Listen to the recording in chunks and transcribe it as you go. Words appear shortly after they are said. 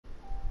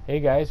Hey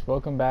guys,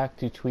 welcome back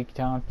to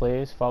TweakTown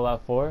Plays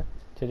Fallout 4.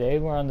 Today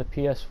we're on the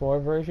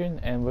PS4 version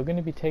and we're going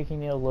to be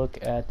taking a look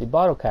at the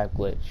Bottlecap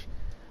glitch.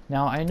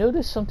 Now I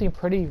noticed something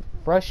pretty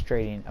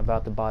frustrating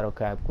about the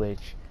Bottlecap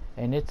glitch,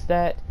 and it's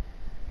that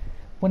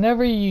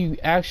whenever you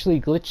actually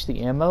glitch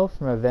the ammo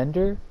from a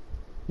vendor,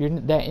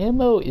 that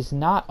ammo is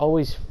not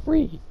always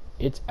free.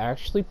 It's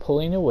actually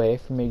pulling away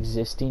from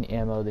existing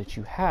ammo that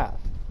you have.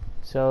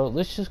 So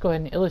let's just go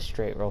ahead and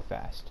illustrate real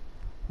fast.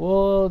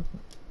 We'll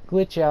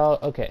glitch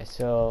out. Okay,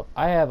 so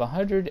I have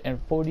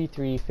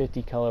 143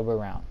 50 caliber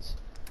rounds.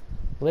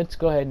 Let's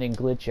go ahead and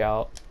glitch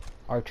out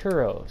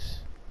Arturo's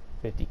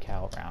 50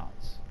 cal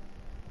rounds.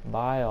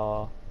 Buy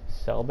all,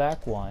 sell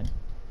back one,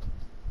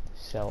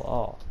 sell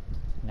all.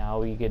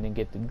 Now we're gonna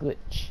get the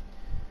glitch.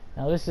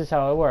 Now this is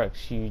how it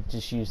works. You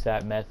just use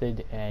that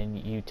method and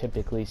you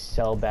typically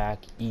sell back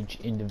each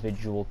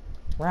individual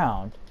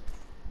round.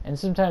 And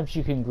sometimes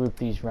you can group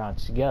these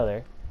rounds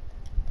together.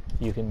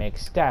 You can make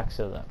stacks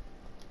of them.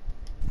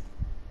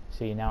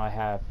 See, now I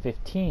have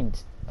 15,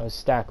 a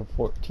stack of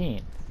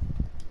 14.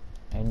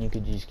 And you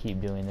could just keep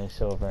doing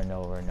this over and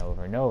over and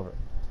over and over.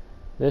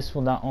 This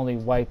will not only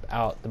wipe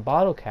out the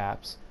bottle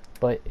caps,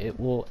 but it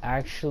will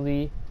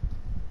actually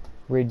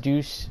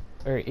reduce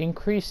or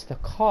increase the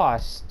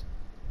cost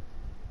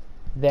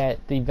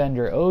that the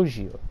vendor owes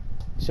you.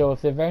 So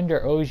if the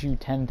vendor owes you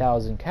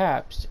 10,000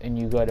 caps and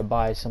you go to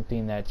buy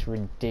something that's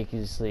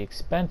ridiculously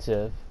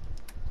expensive,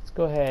 let's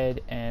go ahead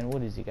and,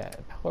 what does he got?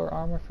 A power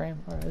armor frame?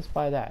 Alright, let's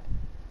buy that.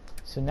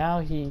 So now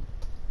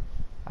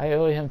I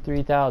owe him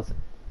 3,000.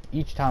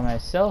 Each time I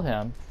sell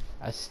him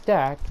a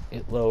stack,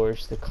 it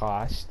lowers the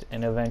cost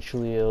and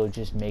eventually it'll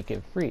just make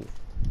it free.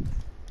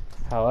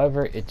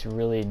 However, it's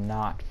really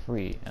not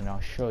free, and I'll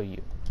show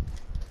you.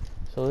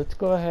 So let's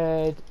go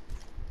ahead,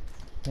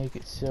 make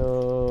it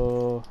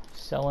so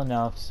sell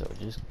enough so it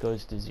just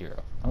goes to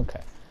 0.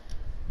 Okay,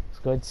 let's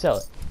go ahead and sell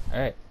it.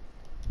 Alright,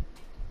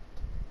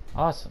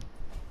 awesome.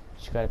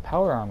 Just got a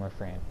power armor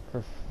frame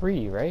for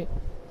free, right?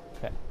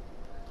 Okay,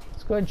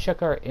 let's go ahead and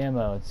check our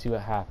ammo and see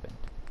what happened.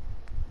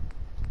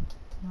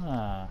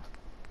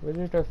 Where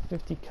did our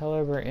 50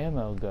 caliber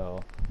ammo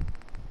go?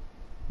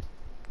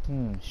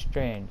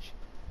 Strange.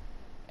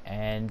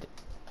 And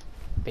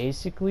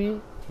basically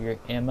your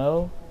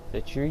ammo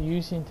that you're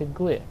using to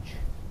glitch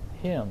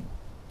him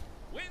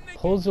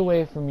pulls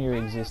away from your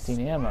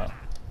existing ammo.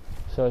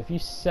 So if you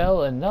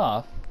sell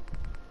enough,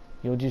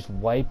 you'll just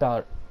wipe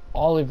out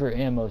all of your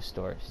ammo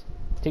stores.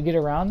 To get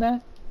around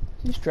that,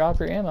 just drop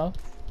your ammo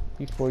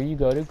before you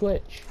go to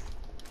glitch.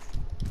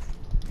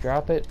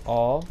 Drop it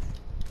all,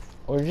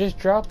 or just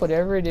drop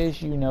whatever it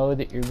is you know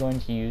that you're going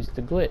to use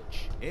to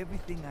glitch.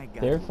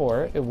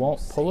 Therefore, it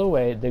won't pull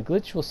away. The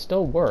glitch will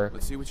still work,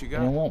 and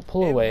it won't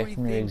pull away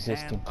from your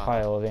existing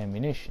pile of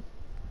ammunition.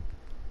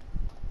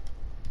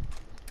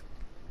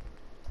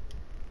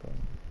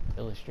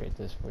 Illustrate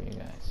this for you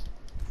guys.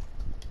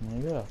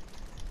 There you go.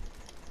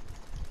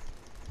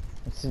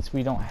 And since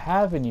we don't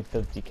have any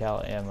 50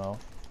 cal ammo,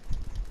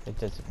 it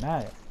doesn't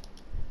matter.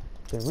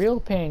 The real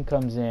pain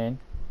comes in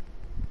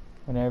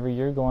whenever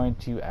you're going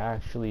to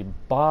actually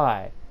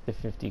buy the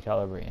 50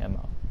 caliber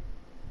ammo,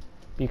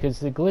 because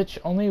the glitch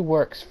only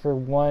works for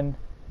one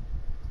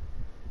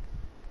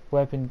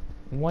weapon,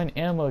 one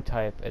ammo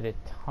type at a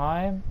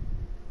time.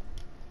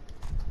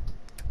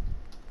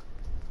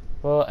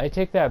 Well, I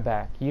take that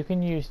back. You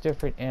can use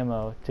different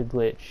ammo to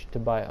glitch to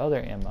buy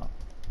other ammo.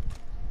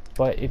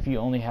 But if you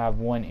only have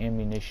one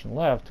ammunition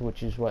left,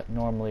 which is what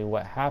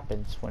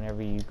happens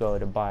whenever you go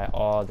to buy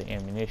all the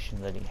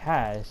ammunition that he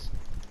has,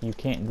 you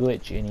can't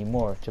glitch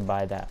anymore to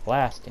buy that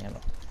last ammo.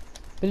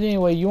 But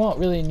anyway, you won't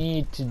really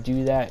need to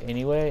do that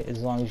anyway,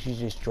 as long as you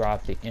just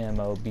drop the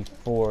ammo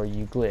before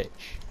you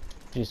glitch.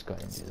 Just go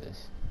ahead and do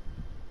this.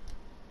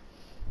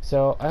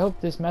 So I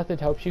hope this method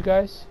helps you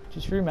guys.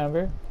 Just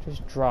remember,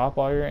 just drop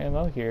all your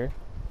ammo here.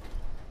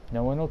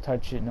 No one will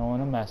touch it, no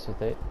one will mess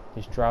with it.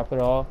 Just drop it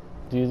all,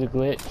 do the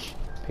glitch,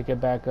 pick it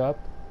back up,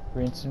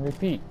 rinse and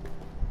repeat.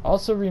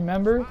 Also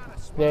remember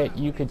that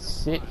you could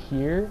sit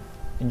here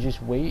and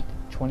just wait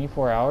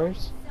 24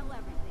 hours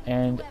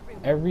and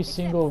every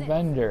single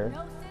vendor,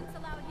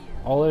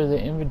 all of the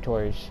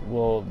inventories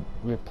will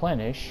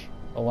replenish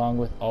along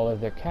with all of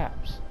their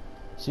caps.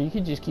 So you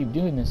can just keep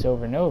doing this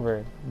over and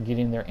over,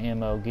 getting their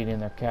ammo, getting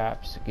their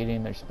caps,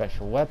 getting their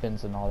special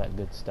weapons and all that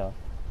good stuff,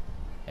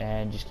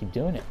 and just keep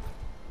doing it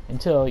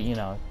until, you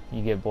know,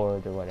 you get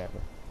bored or whatever.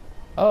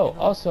 Oh,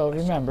 also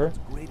remember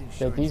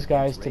that these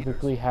guys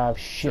typically have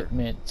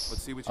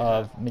shipments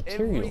of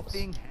materials.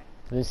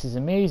 This is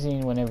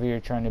amazing whenever you're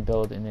trying to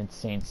build an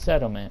insane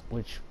settlement,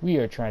 which we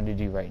are trying to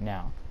do right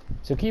now.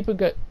 So keep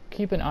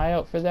an eye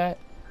out for that.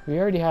 We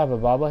already have a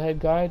bobblehead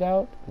guide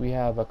out, we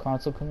have a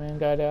console command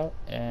guide out,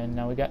 and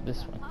now we got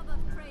this one.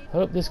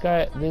 Hope this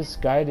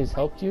guide has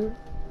helped you,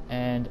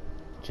 and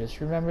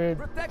just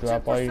remember,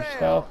 drop all your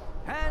stuff,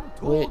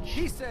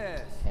 glitch,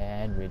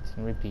 and rinse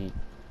and repeat.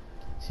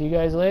 See you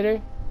guys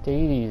later. Take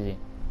it easy.